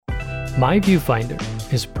My Viewfinder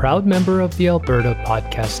is a proud member of the Alberta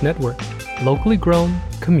Podcast Network, locally grown,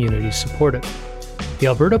 community supported. The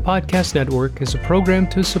Alberta Podcast Network is a program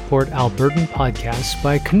to support Albertan podcasts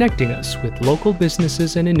by connecting us with local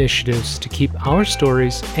businesses and initiatives to keep our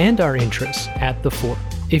stories and our interests at the fore.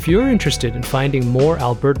 If you're interested in finding more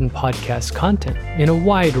Albertan podcast content in a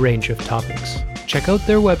wide range of topics, check out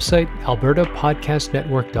their website,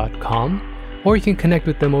 albertapodcastnetwork.com, or you can connect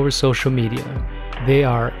with them over social media. They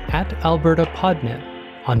are at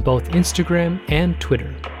AlbertaPodNet on both Instagram and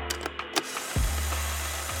Twitter.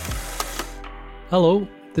 Hello,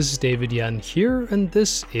 this is David Yan here, and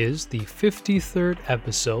this is the 53rd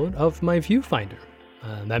episode of My Viewfinder.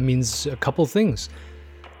 That means a couple things.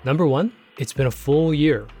 Number one, it's been a full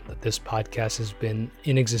year that this podcast has been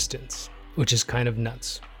in existence, which is kind of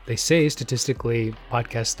nuts. They say statistically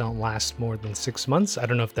podcasts don't last more than 6 months. I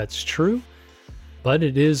don't know if that's true, but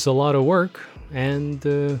it is a lot of work, and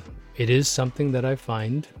it is something that I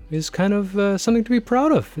find is kind of something to be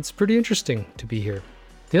proud of. It's pretty interesting to be here.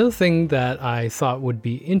 The other thing that I thought would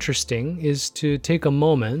be interesting is to take a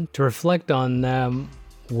moment to reflect on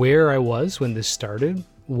where I was when this started,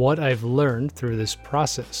 what I've learned through this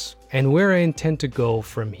process, and where I intend to go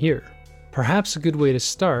from here. Perhaps a good way to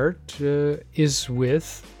start is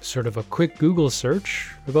with sort of a quick Google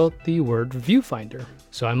search about the word viewfinder.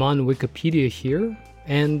 So I'm on Wikipedia here,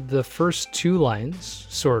 and the first two lines,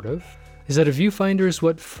 sort of, is that a viewfinder is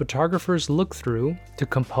what photographers look through to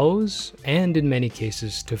compose and, in many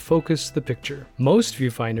cases, to focus the picture. Most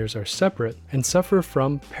viewfinders are separate and suffer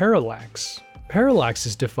from parallax. Parallax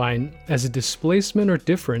is defined as a displacement or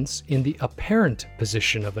difference in the apparent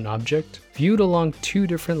position of an object viewed along two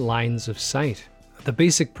different lines of sight. The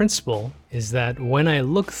basic principle is that when I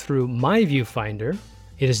look through my viewfinder,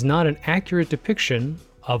 it is not an accurate depiction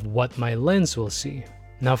of what my lens will see.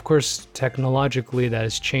 Now, of course, technologically that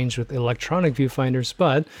has changed with electronic viewfinders,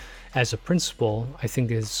 but as a principle, I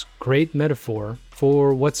think is great metaphor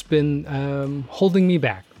for what's been holding me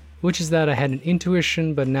back, which is that I had an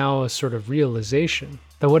intuition, but now a sort of realization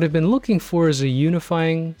that what I've been looking for is a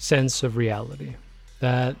unifying sense of reality,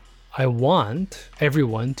 that I want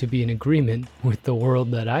everyone to be in agreement with the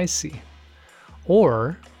world that I see,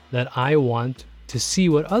 or that I want to see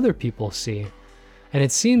what other people see. And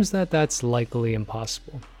it seems that that's likely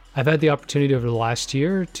impossible. I've had the opportunity over the last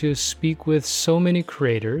year to speak with so many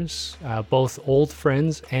creators, both old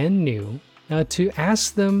friends and new, to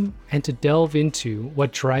ask them and to delve into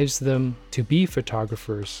what drives them to be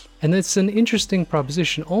photographers. And it's an interesting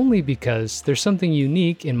proposition only because there's something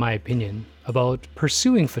unique, in my opinion, about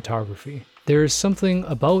pursuing photography. There's something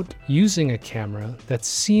about using a camera that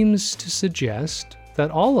seems to suggest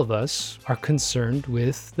that all of us are concerned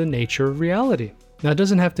with the nature of reality. Now, it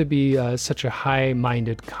doesn't have to be such a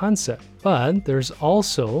high-minded concept, but there's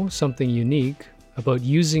also something unique about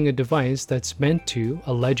using a device that's meant to,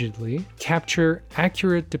 allegedly, capture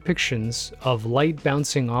accurate depictions of light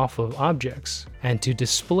bouncing off of objects and to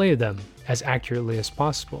display them as accurately as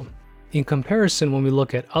possible. In comparison, when we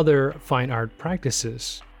look at other fine art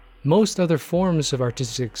practices, most other forms of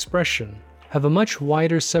artistic expression have a much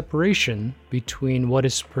wider separation between what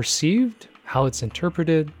is perceived, how it's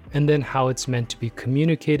interpreted, and then how it's meant to be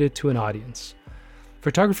communicated to an audience.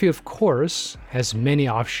 Photography, of course, has many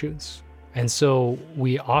offshoots, and so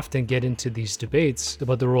we often get into these debates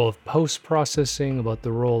about the role of post-processing, about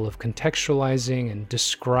the role of contextualizing and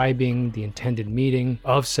describing the intended meaning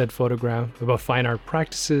of said photograph, about fine art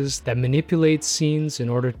practices that manipulate scenes in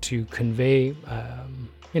order to convey,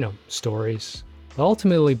 stories,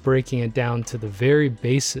 ultimately breaking it down to the very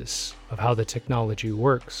basis of how the technology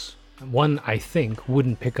works. One, I think,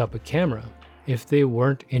 wouldn't pick up a camera if they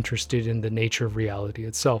weren't interested in the nature of reality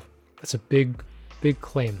itself. That's a big, big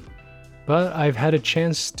claim. But I've had a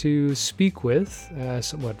chance to speak with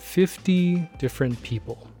 50 different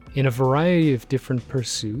people in a variety of different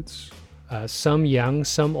pursuits, some young,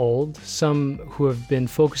 some old, some who have been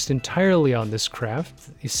focused entirely on this craft,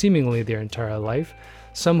 seemingly their entire life,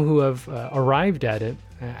 some who have arrived at it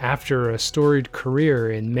after a storied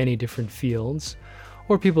career in many different fields,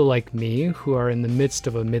 or people like me who are in the midst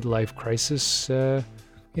of a midlife crisis,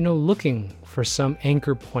 looking for some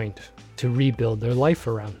anchor point to rebuild their life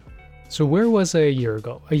around. So where was I a year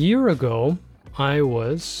ago? A year ago, I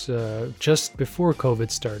was, just before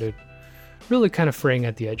COVID started, really kind of fraying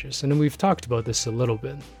at the edges. And we've talked about this a little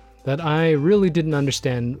bit, that I really didn't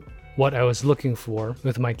understand what I was looking for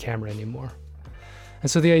with my camera anymore.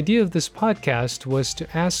 And so the idea of this podcast was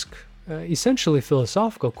to ask essentially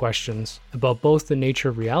philosophical questions about both the nature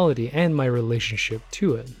of reality and my relationship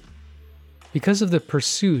to it. Because of the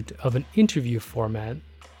pursuit of an interview format,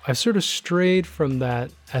 I've sort of strayed from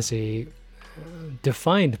that as a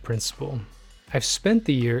defined principle. I've spent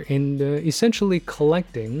the year in essentially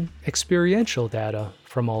collecting experiential data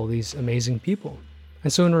from all these amazing people.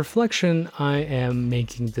 And so in reflection, I am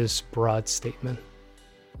making this broad statement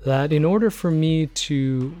that in order for me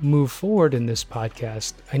to move forward in this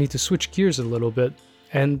podcast, I need to switch gears a little bit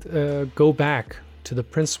and go back to the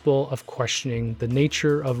principle of questioning the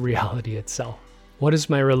nature of reality itself. What is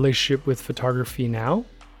my relationship with photography now?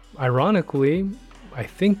 Ironically, I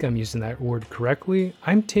think I'm using that word correctly,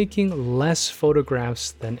 I'm taking less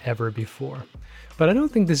photographs than ever before. But I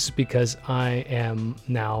don't think this is because I am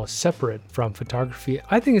now separate from photography.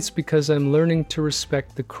 I think it's because I'm learning to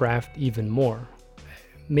respect the craft even more.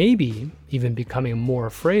 Maybe even becoming more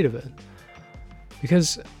afraid of it.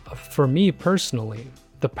 Because for me personally,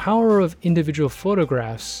 the power of individual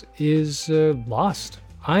photographs is lost.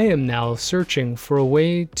 I am now searching for a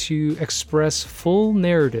way to express full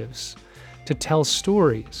narratives, to tell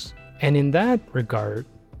stories. And in that regard,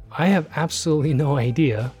 I have absolutely no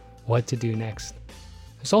idea what to do next.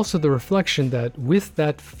 There's also the reflection that with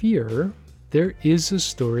that fear, there is a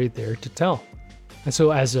story there to tell. And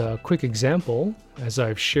so as a quick example, as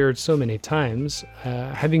I've shared so many times,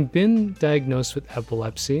 having been diagnosed with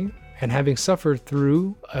epilepsy and having suffered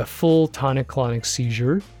through a full tonic-clonic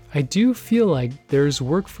seizure, I do feel like there's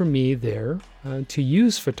work for me there to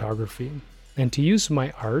use photography and to use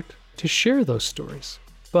my art to share those stories.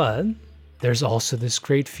 But there's also this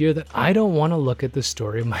great fear that I don't want to look at the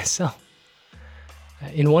story myself.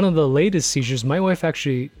 In one of the latest seizures, my wife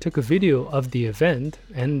actually took a video of the event,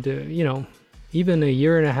 and even a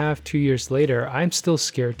year and a half, 2 years later, I'm still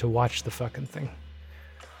scared to watch the fucking thing.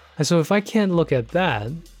 And so if I can't look at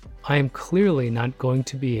that, I am clearly not going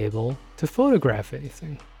to be able to photograph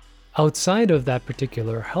anything outside of that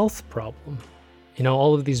particular health problem.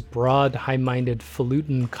 All of these broad, high-minded,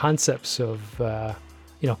 falutin concepts of,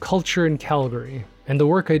 culture in Calgary, and the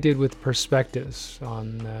work I did with Perspectives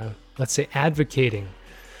on, let's say, advocating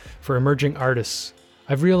for emerging artists.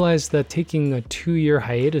 I've realized that taking a 2-year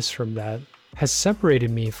hiatus from that has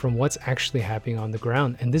separated me from what's actually happening on the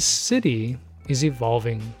ground. And this city is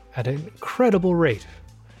evolving at an incredible rate.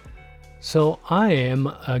 So I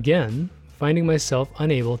am, again, finding myself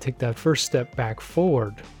unable to take that first step back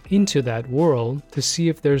forward into that world to see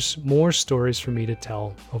if there's more stories for me to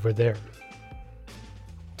tell over there.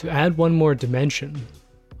 To add one more dimension,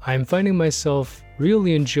 I'm finding myself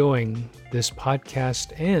really enjoying this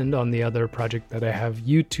podcast and on the other project that I have,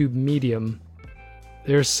 YouTube Medium.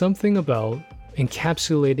 There's something about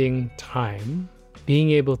encapsulating time,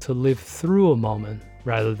 being able to live through a moment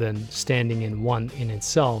rather than standing in one in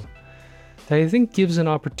itself, that I think gives an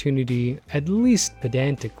opportunity, at least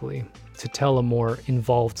pedantically, to tell a more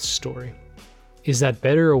involved story. Is that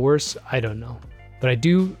better or worse? I don't know. But I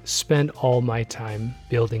do spend all my time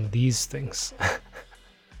building these things.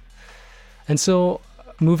 And so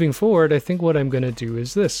moving forward, I think what I'm going to do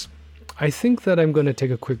is this. I think that I'm going to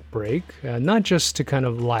take a quick break, not just to kind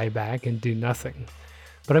of lie back and do nothing,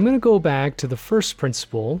 but I'm going to go back to the first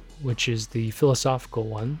principle, which is the philosophical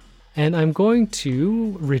one, and I'm going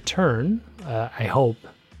to return, I hope,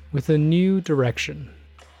 with a new direction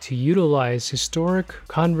to utilize historic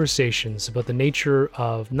conversations about the nature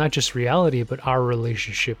of not just reality, but our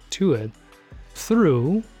relationship to it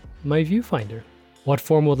through my viewfinder. What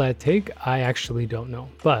form will that take? I actually don't know,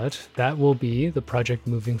 but that will be the project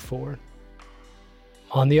moving forward.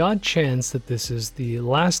 On the odd chance that this is the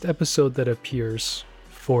last episode that appears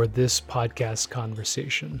for this podcast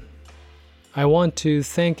conversation, I want to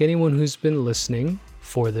thank anyone who's been listening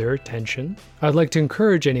for their attention. I'd like to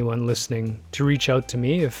encourage anyone listening to reach out to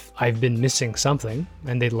me if I've been missing something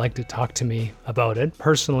and they'd like to talk to me about it,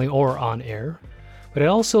 personally or on air. But I'd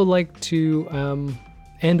also like to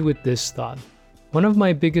end with this thought. One of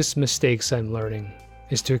my biggest mistakes I'm learning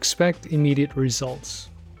is to expect immediate results.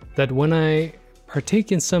 That when I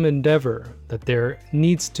partake in some endeavor, that there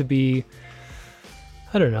needs to be,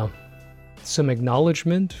 some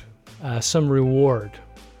acknowledgement, some reward,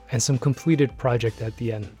 and some completed project at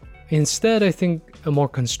the end. Instead, I think a more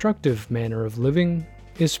constructive manner of living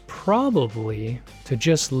is probably to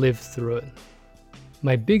just live through it.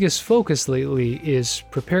 My biggest focus lately is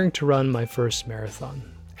preparing to run my first marathon.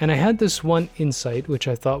 And I had this one insight, which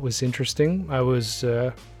I thought was interesting. I was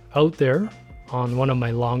out there on one of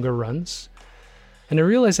my longer runs, and I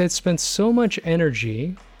realized I'd spent so much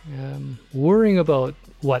energy worrying about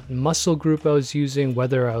what muscle group I was using,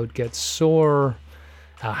 whether I would get sore,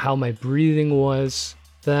 how my breathing was,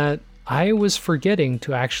 that I was forgetting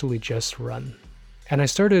to actually just run. And I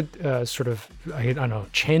started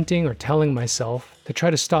chanting or telling myself I try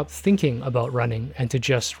to stop thinking about running and to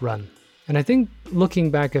just run. And I think looking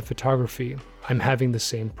back at photography, I'm having the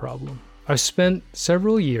same problem. I've spent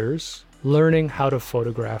several years learning how to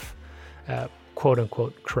photograph quote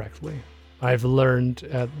unquote correctly. I've learned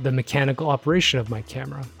the mechanical operation of my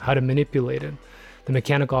camera, how to manipulate it, the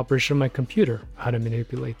mechanical operation of my computer, how to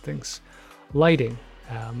manipulate things, lighting,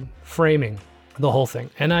 framing, the whole thing.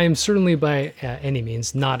 And I am certainly by any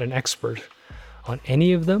means not an expert on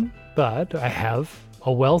any of them, but I have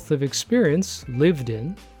a wealth of experience lived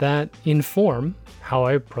in that inform how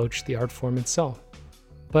I approach the art form itself.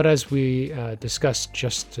 But as we discussed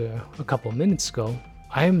just a couple minutes ago,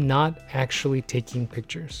 I am not actually taking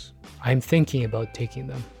pictures. I'm thinking about taking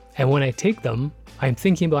them. And when I take them, I'm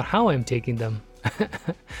thinking about how I'm taking them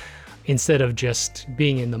instead of just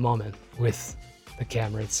being in the moment with the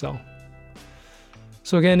camera itself.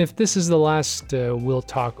 So again, if this is the last we'll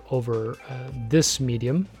talk over this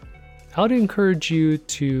medium, I would encourage you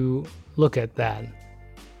to look at that.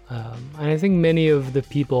 And I think many of the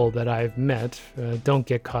people that I've met don't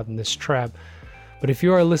get caught in this trap. But if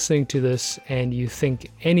you are listening to this and you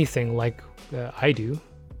think anything like I do,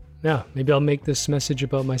 yeah, maybe I'll make this message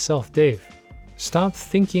about myself, Dave. Stop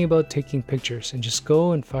thinking about taking pictures and just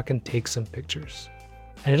go and fucking take some pictures.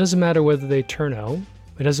 And it doesn't matter whether they turn out.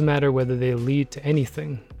 It doesn't matter whether they lead to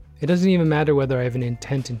anything. It doesn't even matter whether I have an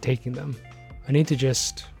intent in taking them. I need to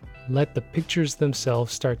just let the pictures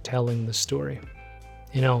themselves start telling the story.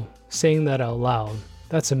 You know, saying that out loud,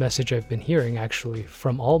 that's a message I've been hearing actually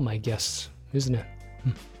from all my guests, isn't it?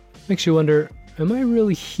 Makes you wonder, am I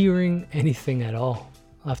really hearing anything at all?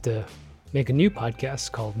 I'll have to make a new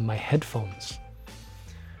podcast called My Headphones.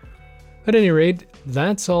 At any rate,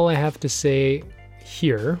 that's all I have to say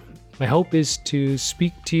here. My hope is to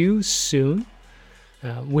speak to you soon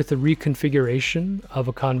with a reconfiguration of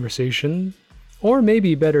a conversation, or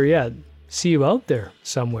maybe better yet, see you out there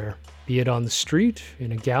somewhere, be it on the street,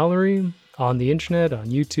 in a gallery, on the internet, on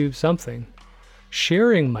YouTube, something.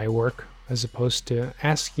 Sharing my work as opposed to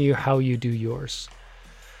asking you how you do yours.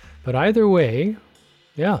 But either way,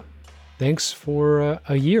 yeah, thanks for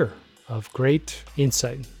a year of great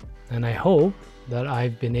insight. And I hope that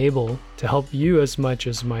I've been able to help you as much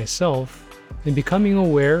as myself in becoming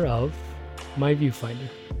aware of my viewfinder.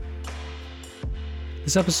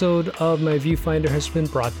 This episode of My Viewfinder has been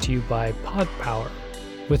brought to you by PodPower.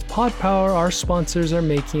 With PodPower, our sponsors are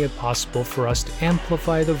making it possible for us to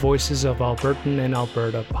amplify the voices of Albertan and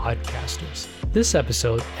Alberta podcasters. This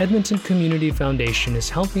episode, Edmonton Community Foundation is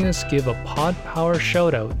helping us give a PodPower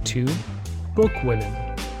shout out to Bookwomen.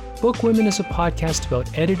 Bookwomen is a podcast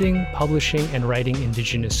about editing, publishing, and writing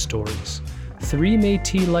Indigenous stories. 3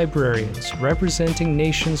 Métis librarians representing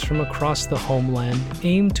nations from across the homeland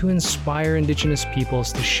aim to inspire Indigenous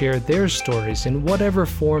peoples to share their stories in whatever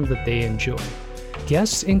form that they enjoy.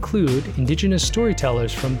 Guests include Indigenous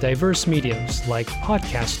storytellers from diverse mediums like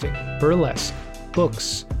podcasting, burlesque,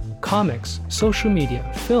 books, comics, social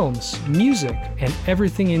media, films, music, and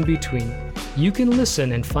everything in between. You can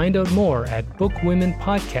listen and find out more at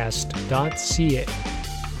bookwomenpodcast.ca.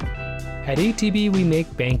 At ATB, we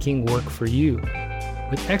make banking work for you.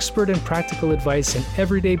 With expert and practical advice in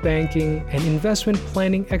everyday banking and investment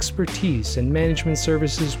planning expertise and management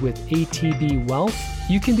services with ATB Wealth,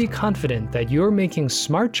 you can be confident that you're making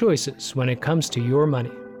smart choices when it comes to your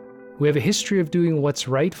money. We have a history of doing what's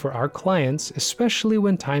right for our clients, especially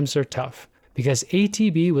when times are tough, because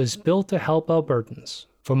ATB was built to help Albertans.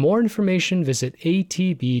 For more information, visit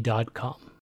atb.com.